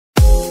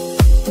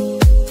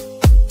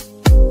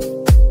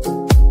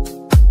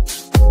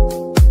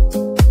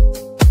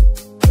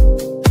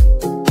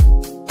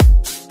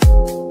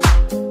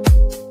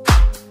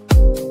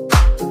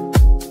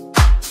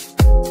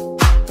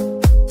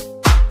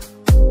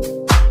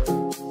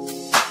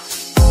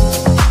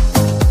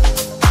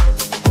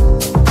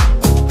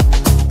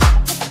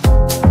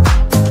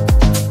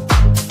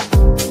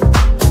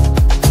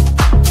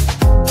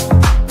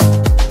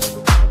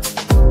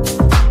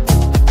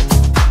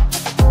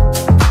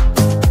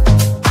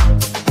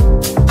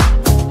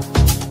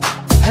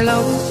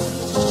Hello,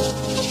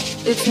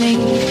 it's me.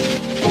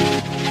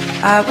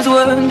 I was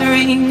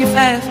wondering if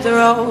after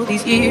all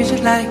these years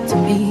you'd like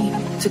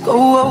to go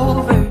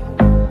over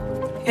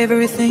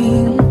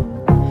everything.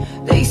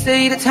 They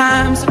say the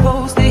time's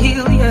supposed to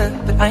heal you,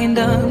 but I ain't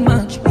done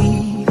much,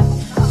 babe.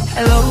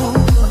 Hello,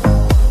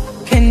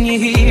 can you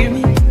hear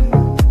me?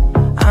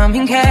 I'm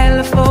in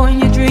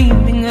California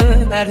dreaming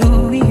about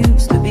who we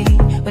used to be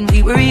when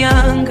we were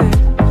younger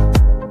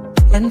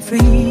and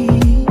free.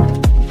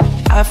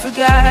 I've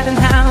forgotten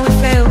how it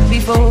felt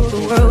before the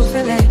world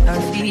fell at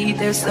our feet.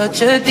 There's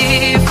such a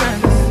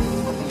difference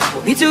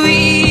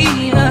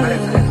between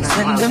us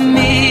and a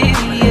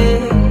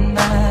million.